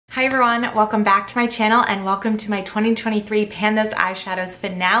Hi everyone, welcome back to my channel and welcome to my 2023 Pan Those Eyeshadows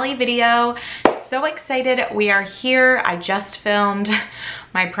finale video. So excited we are here. I just filmed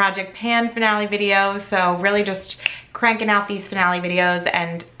my Project Pan finale video, so really just cranking out these finale videos.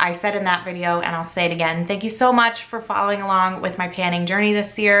 And I said in that video, and I'll say it again, thank you so much for following along with my panning journey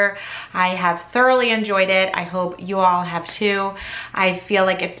this year. I have thoroughly enjoyed it. I hope you all have too. I feel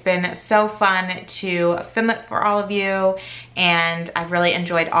like it's been so fun to film it for all of you, and I've really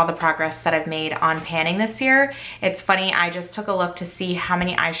enjoyed all the progress that I've made on panning this year. It's funny, I just took a look to see how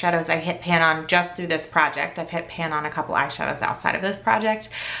many eyeshadows I hit pan on just through this project. I've hit pan on a couple eyeshadows outside of this project,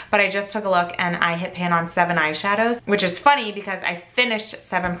 but I just took a look and I hit pan on 7 eyeshadows, which is funny because I finished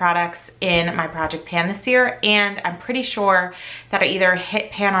 7 products in my Project Pan this year, and I'm pretty sure that I either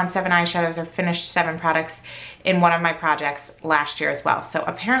hit pan on 7 eyeshadows or finished 7 products in one of my projects last year as well. So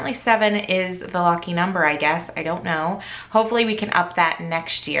apparently 7 is the lucky number, I guess. I don't know. Hopefully we can up that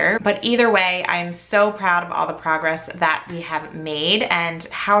next year. But either way, I'm so proud of all the progress that we have made, and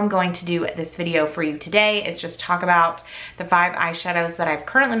how I'm going to do this video for you today is just talk about the 5 eyeshadows that I've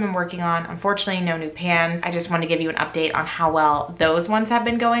currently been working on. Unfortunately, no new pans. I just want to give you an update on how well those ones have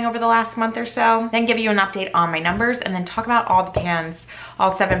been going over the last month or so. Then give you an update on my numbers, and then talk about all the pans,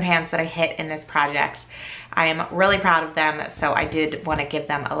 all 7 pans that I hit in this project. I am really proud of them, so I did want to give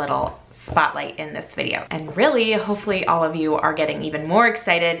them a little spotlight in this video. And really, hopefully all of you are getting even more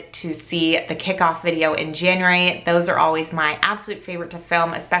excited to see the kickoff video in January. Those are always my absolute favorite to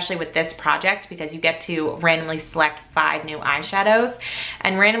film, especially with this project, because you get to randomly select 5 new eyeshadows.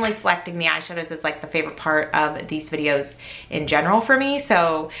 And randomly selecting the eyeshadows is like the favorite part of these videos in general for me.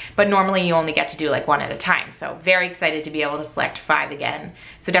 So, but normally you only get to do like 1 at a time. So very excited to be able to select 5 again.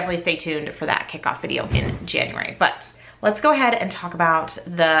 So definitely stay tuned for that kickoff video in January. But let's go ahead and talk about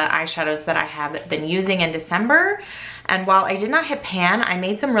the eyeshadows that I have been using in December. And while I did not hit pan, I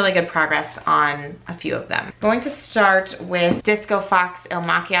made some really good progress on a few of them. I'm going to start with Disco Fox Il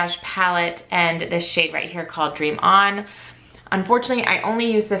Makiage palette and this shade right here called Dream On. Unfortunately, I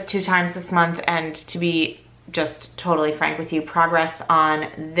only used this 2 times this month, and to be just totally frank with you, progress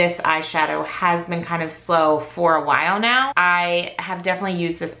on this eyeshadow has been kind of slow for a while now. I have definitely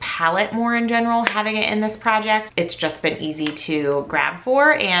used this palette more in general, having it in this project. It's just been easy to grab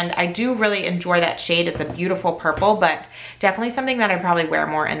for, and I do really enjoy that shade. It's a beautiful purple, but definitely something that I probably wear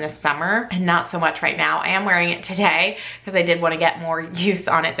more in the summer and not so much right now. I am wearing it today because I did want to get more use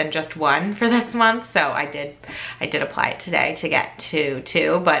on it than just 1 for this month, so I did apply it today to get to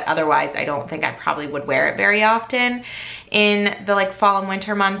 2, but otherwise I don't think I probably would wear it very often in the like fall and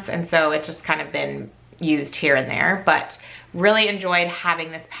winter months, and so it's just kind of been used here and there. But really enjoyed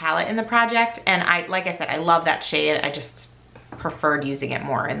having this palette in the project, and like I said, I love that shade. I just preferred using it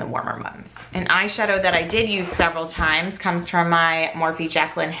more in the warmer months. An eyeshadow that I did use several times comes from my Morphe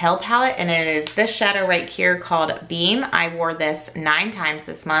Jaclyn Hill palette, and it is this shadow right here called Beam. I wore this 9 times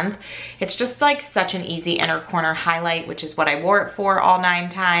this month. It's just like such an easy inner corner highlight, which is what I wore it for all 9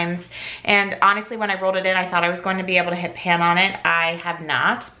 times. And honestly, when I rolled it in, I thought I was going to be able to hit pan on it. I have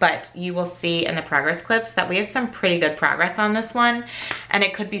not, but you will see in the progress clips that we have some pretty good progress on this one. And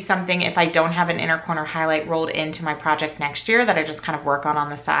it could be something, if I don't have an inner corner highlight rolled into my project next year, that I just kind of work on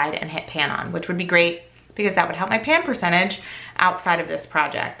the side and hit pan on, which would be great because that would help my pan percentage outside of this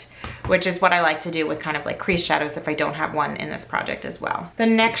project, which is what I like to do with kind of like crease shadows if I don't have one in this project as well. The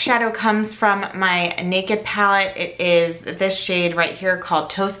next shadow comes from my Naked palette. It is this shade right here called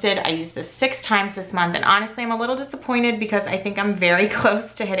Toasted. I used this 6 times this month, and honestly I'm a little disappointed because I think I'm very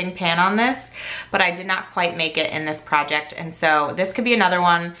close to hitting pan on this, but I did not quite make it in this project. And so this could be another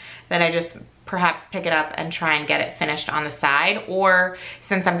one that I just perhaps pick it up and try and get it finished on the side, or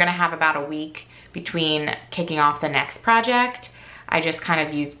since I'm gonna have about a week between kicking off the next project, I just kind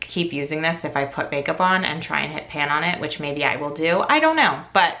of keep using this if I put makeup on and try and hit pan on it, which maybe I will do. I don't know,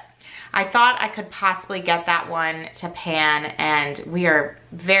 but I thought I could possibly get that one to pan, and we are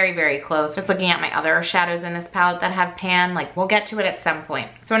very, very close. Just looking at my other shadows in this palette that have pan, like we'll get to it at some point.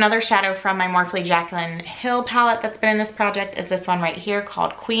 So another shadow from my Morphe Jaclyn Hill palette that's been in this project is this one right here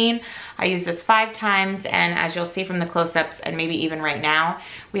called Queen. I used this 5 times, and as you'll see from the close-ups and maybe even right now,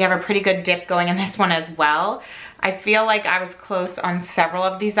 we have a pretty good dip going in this one as well. I feel like I was close on several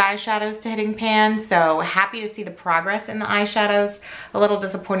of these eyeshadows to hitting pan, so happy to see the progress in the eyeshadows. A little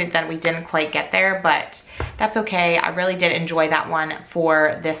disappointed that we didn't quite get there, but that's okay. I really did enjoy that one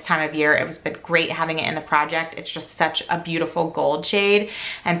for this time of year. It was been great having it in the project. It's just such a beautiful gold shade,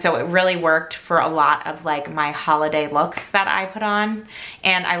 and so it really worked for a lot of like my holiday looks that I put on,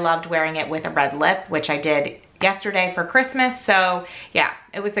 and I loved wearing it with a red lip, which I did yesterday for Christmas. So yeah,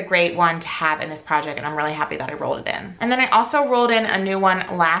 it was a great one to have in this project, and I'm really happy that I rolled it in. And then I also rolled in a new one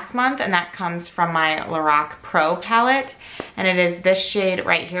last month, and that comes from my Lorac Pro palette, and it is this shade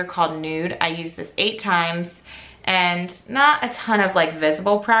right here called Nude. I used this 8 times, and not a ton of like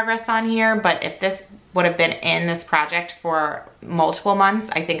visible progress on here, but if this would have been in this project for multiple months,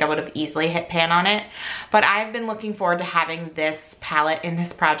 I think I would have easily hit pan on it. But I've been looking forward to having this palette in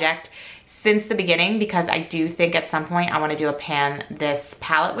this project since the beginning, because I do think at some point I want to do a pan this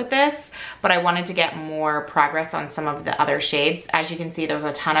palette with this, but I wanted to get more progress on some of the other shades. As you can see, there's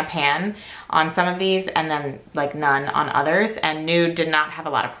a ton of pan on some of these and then like none on others, and Nude did not have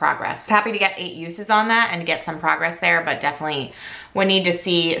a lot of progress. Happy to get 8 uses on that and get some progress there, but definitely would need to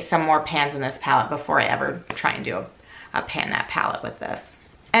see some more pans in this palette before I ever try and do a pan that palette with this.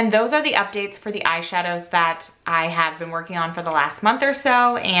 And those are the updates for the eyeshadows that I have been working on for the last month or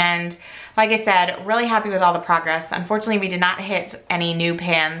so. And like I said, really happy with all the progress. Unfortunately, we did not hit any new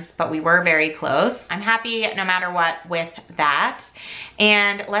pans, but we were very close. I'm happy no matter what with that.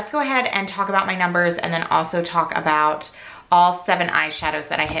 And let's go ahead and talk about my numbers, and then also talk about all 7 eyeshadows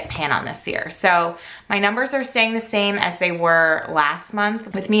that I hit pan on this year. So my numbers are staying the same as they were last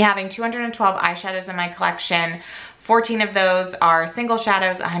month, with me having 212 eyeshadows in my collection. 14 of those are single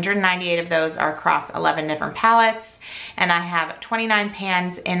shadows, 198 of those are across 11 different palettes, and I have 29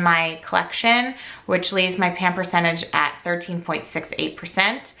 pans in my collection, which leaves my pan percentage at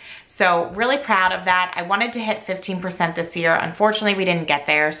 13.68%. So really proud of that. I wanted to hit 15% this year. Unfortunately, we didn't get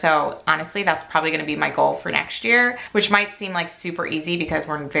there. So honestly, that's probably gonna be my goal for next year, which might seem like super easy because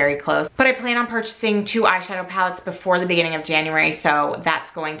we're very close. But I plan on purchasing 2 eyeshadow palettes before the beginning of January. So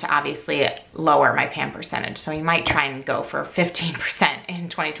that's going to obviously lower my pan percentage. So you might try and go for 15% in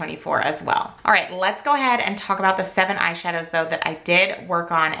 2024 as well. All right, let's go ahead and talk about the 7 eyeshadows though that I did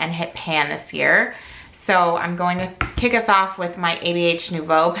work on and hit pan this year. So I'm going to kick us off with my ABH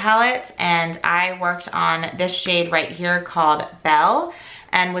Nouveau palette, and I worked on this shade right here called Belle,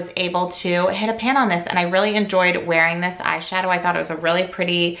 and was able to hit a pan on this, and I really enjoyed wearing this eyeshadow. I thought it was a really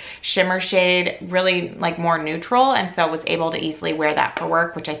pretty shimmer shade, really like more neutral, and so was able to easily wear that for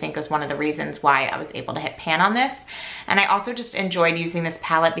work, which I think is one of the reasons why I was able to hit pan on this. And I also just enjoyed using this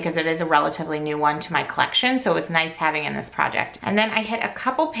palette because it is a relatively new one to my collection, so it was nice having in this project. And then I hit a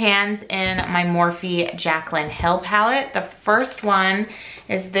couple pans in my Morphe Jaclyn Hill palette. The first one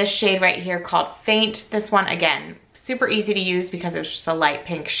is this shade right here called Faint. This one, again, super easy to use because it was just a light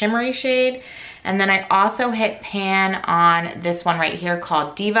pink shimmery shade. And then I also hit pan on this one right here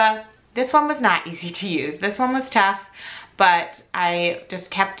called Diva. This one was not easy to use. This one was tough, but I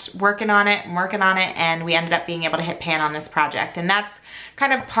just kept working on it, and we ended up being able to hit pan on this project. And that's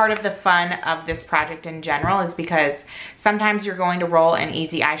kind of part of the fun of this project in general, is because sometimes you're going to roll an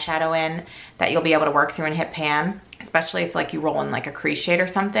easy eyeshadow in that you'll be able to work through and hit pan, especially if like you roll in like a crease shade or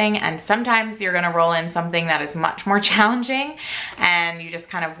something. And sometimes you're gonna roll in something that is much more challenging, and you just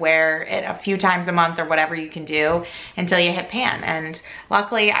kind of wear it a few times a month or whatever you can do until you hit pan. And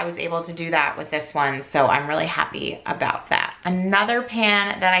luckily I was able to do that with this one, so I'm really happy about that. Another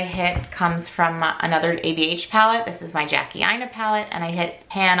pan that I hit comes from another ABH palette. This is my Jackie Aina palette, and I hit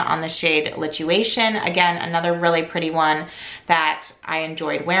pan on the shade Lituation. Again, another really pretty one that I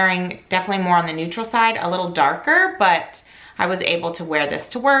enjoyed wearing. Definitely more on the neutral side, a little darker, but I was able to wear this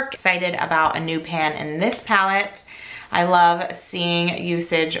to work. Excited about a new pan in this palette. I love seeing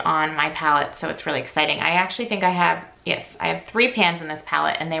usage on my palette, so it's really exciting. I actually think I have 3 pans in this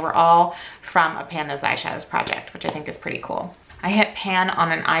palette, and they were all from a Pan Those Eyeshadows project, which I think is pretty cool. I hit pan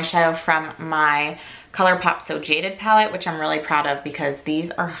on an eyeshadow from my ColourPop So Jaded palette, which I'm really proud of because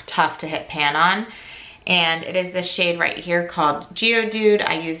these are tough to hit pan on. And it is this shade right here called Geodude.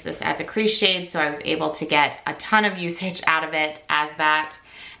 I use this as a crease shade, so I was able to get a ton of usage out of it as that,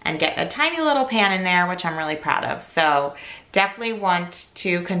 and get a tiny little pan in there, which I'm really proud of. So definitely want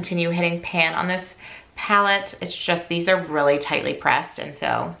to continue hitting pan on this palette. It's just, these are really tightly pressed, and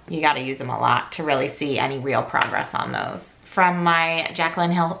so you gotta use them a lot to really see any real progress on those. From my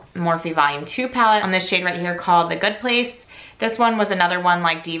Jaclyn Hill Morphe Volume 2 palette, on this shade right here called The Good Place. This one was another one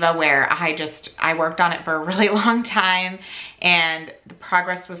like Diva where I worked on it for a really long time, and the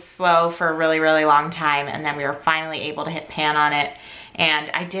progress was slow for a really, really long time, and then we were finally able to hit pan on it.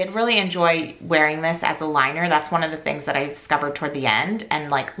 And I did really enjoy wearing this as a liner. That's one of the things that I discovered toward the end, and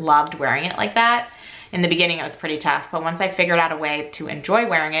like loved wearing it like that. In the beginning it was pretty tough, but once I figured out a way to enjoy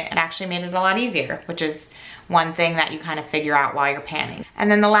wearing it, it actually made it a lot easier, which is one thing that you kind of figure out while you're panning. And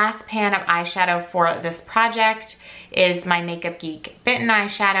then the last pan of eyeshadow for this project is my Makeup Geek Bitten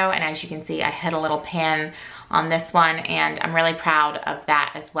eyeshadow. And as you can see, I hit a little pan on this one, and I'm really proud of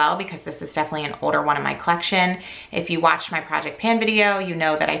that as well, because this is definitely an older one in my collection. If you watched my Project Pan video, you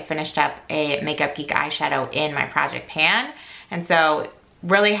know that I finished up a Makeup Geek eyeshadow in my Project Pan. And so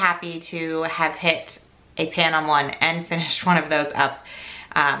really happy to have hit a pan on one and finished one of those up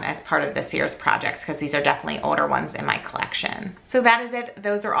as part of this year's projects, because these are definitely older ones in my collection. So that is it.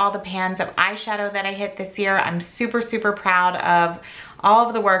 Those are all the pans of eyeshadow that I hit this year. I'm super, super proud of all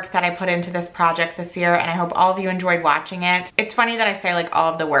of the work that I put into this project this year, and I hope all of you enjoyed watching it. It's funny that I say like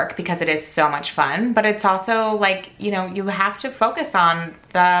all of the work because it is so much fun, but it's also like, you know, you have to focus on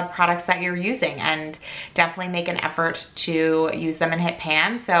the products that you're using and definitely make an effort to use them and hit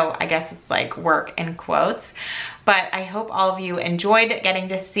pan. So I guess it's like work in quotes. But I hope all of you enjoyed getting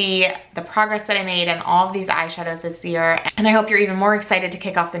to see the progress that I made in all of these eyeshadows this year. And I hope you're even more excited to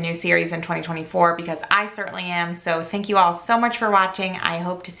kick off the new series in 2024, because I certainly am. So thank you all so much for watching. I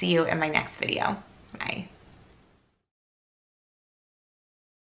hope to see you in my next video. Bye.